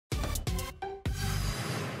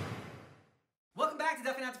back to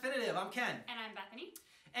Definitely Not Definitive. I'm Ken. And I'm Bethany.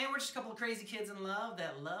 And we're just a couple of crazy kids in love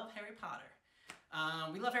that love Harry Potter.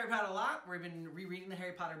 We love Harry Potter a lot. We've been rereading the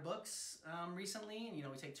Harry Potter books recently. And,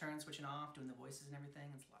 we take turns switching off, doing the voices and everything.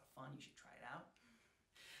 It's a lot of fun. You should try it out.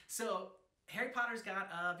 So, Harry Potter's got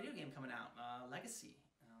a video game coming out, Legacy.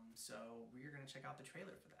 So, we're going to check out the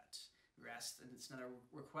trailer for that. We were asked, and it's another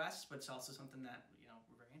request, but it's also something that,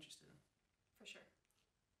 we're very interested in. For sure.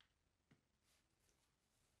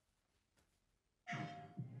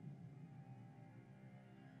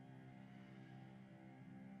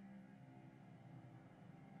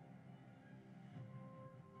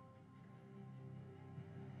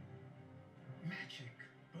 Magic,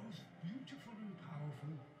 both beautiful and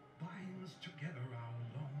powerful, binds together our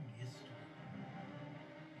long history.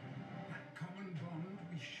 That common bond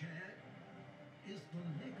we share is the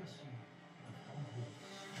legacy of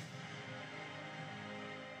Hogwarts.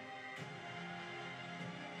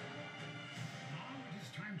 Now it is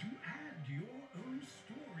time to add your own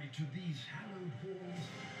story to these hallowed halls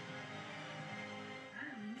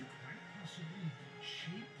and quite possibly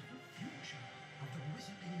shape the future of the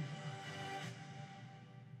wizarding world.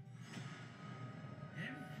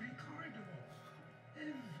 Every corridor,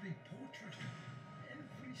 every portrait,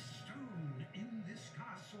 every stone in this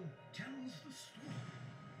castle tells the story.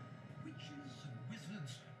 Witches and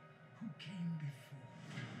wizards who came before.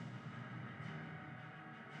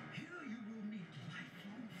 Here you will meet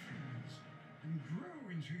lifelong friends and grow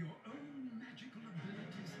into your own magical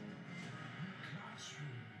abilities in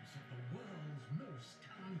classrooms of the world's most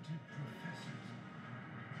talented professors.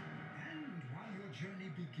 And while your journey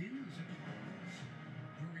begins at Hogwarts,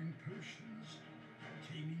 brewing potions,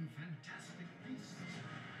 taming fantastic beasts,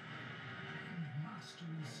 and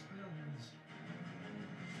mastering spells,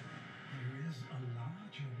 there is a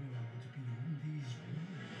larger world beyond these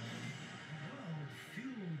walls. A world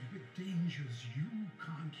filled with dangers you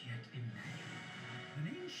can't yet imagine. An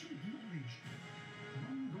ancient knowledge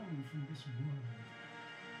long gone from this world.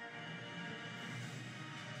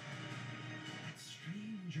 That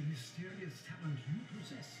strange and mysterious talent you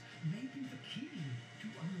possess may be the key to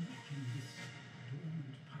unlocking this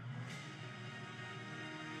dormant power.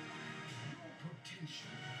 Your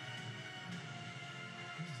potential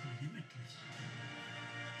is limitless.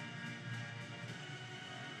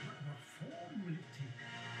 But what form will it take?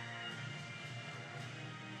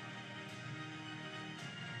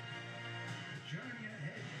 The journey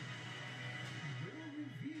ahead will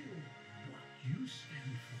reveal what you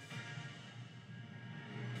stand for.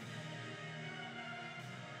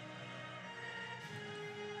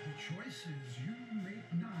 The choices you make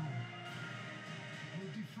now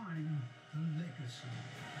will define the legacy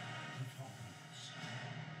of Hogwarts.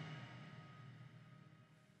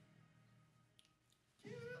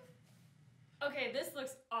 Okay, this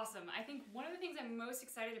looks awesome. I think one of the things I'm most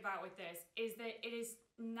excited about with this is that it is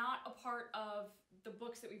not a part of the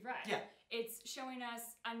books that we've read. Yeah. It's showing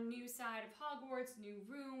us a new side of Hogwarts, new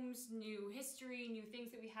rooms, new history, new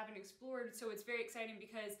things that we haven't explored. So it's very exciting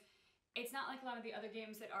because it's not like a lot of the other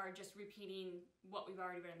games that are just repeating what we've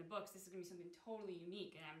already read in the books. This is going to be something totally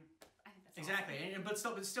unique, and I think that's Exactly, awesome. but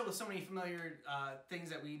still with so many familiar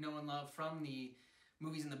things that we know and love from the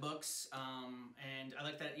movies and the books, and I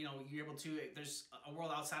like that you're able to. There's a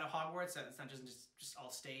world outside of Hogwarts that it's not just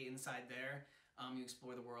all stay inside there. You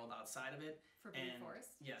explore the world outside of it. Forbidden Forest.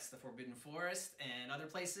 Yes, the Forbidden Forest and other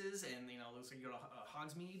places, and looks like you go to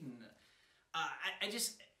Hogsmeade, and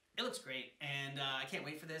it looks great, and I can't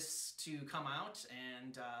wait for this to come out.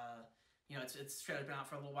 And it's trailer's been out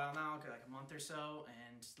for a little while now, like a month or so.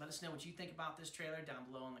 And let us know what you think about this trailer down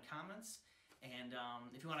below in the comments. And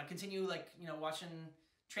if you want to continue, watching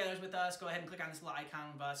trailers with us, go ahead and click on this little icon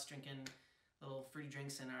of us drinking little fruity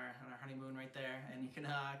drinks on our honeymoon right there, and you can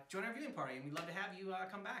join our viewing party. And we'd love to have you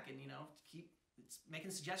come back and keep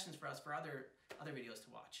making suggestions for us for other videos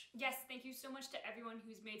to watch. Yes, thank you so much to everyone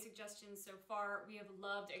who's made suggestions so far. We have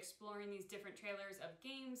loved exploring these different trailers of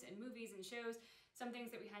games and movies and shows, some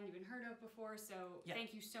things that we hadn't even heard of before, so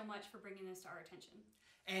Thank you so much for bringing this to our attention.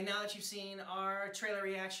 And now that you've seen our trailer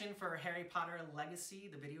reaction for Harry Potter Legacy,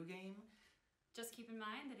 the video game, just keep in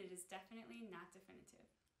mind that it is definitely not definitive.